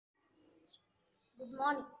Good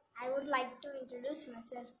morning. I would like to introduce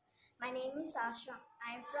myself. My name is Asha.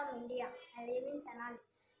 I am from India. I live in Tenali.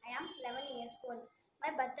 I am 11 years old.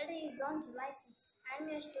 My birthday is on July 6th. I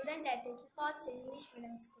am a student at Hot's English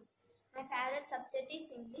Medium School. My favorite subject is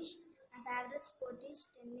English. My favorite sport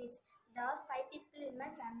is tennis. There are 5 people in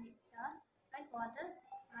my family. There are my father,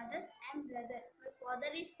 mother, and brother. My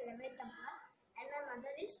father is private employee and my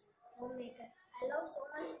mother is homemaker. I love so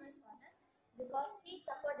much my father because he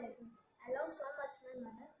supported me. I love so much my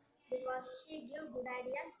mother because she gives good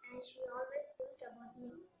ideas and she always thinks about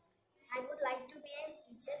me. I would like to be a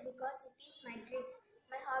teacher because it is my dream.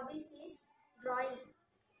 My hobbies is drawing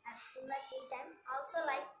in my free time. I also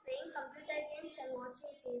like playing computer games and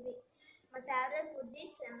watching TV. My favorite food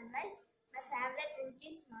is lemon rice. My favorite drink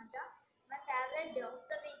is matcha. My favorite day of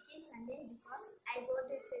the week is Sunday because I go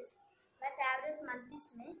to church. My favorite month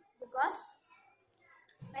is May because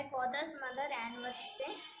my father's mother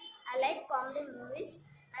anniversary. I like comedy movies.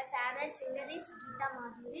 My favorite singer is Geeta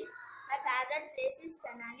Madhuri. My favorite place is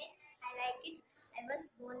Tenali. I like it. I was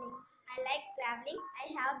born in. I like traveling.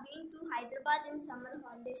 I have been to Hyderabad in summer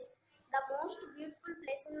holidays. The most beautiful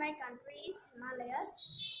place in my country is Himalayas.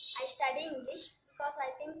 I study English because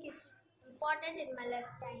I think it's important in my life.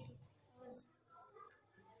 Thank you.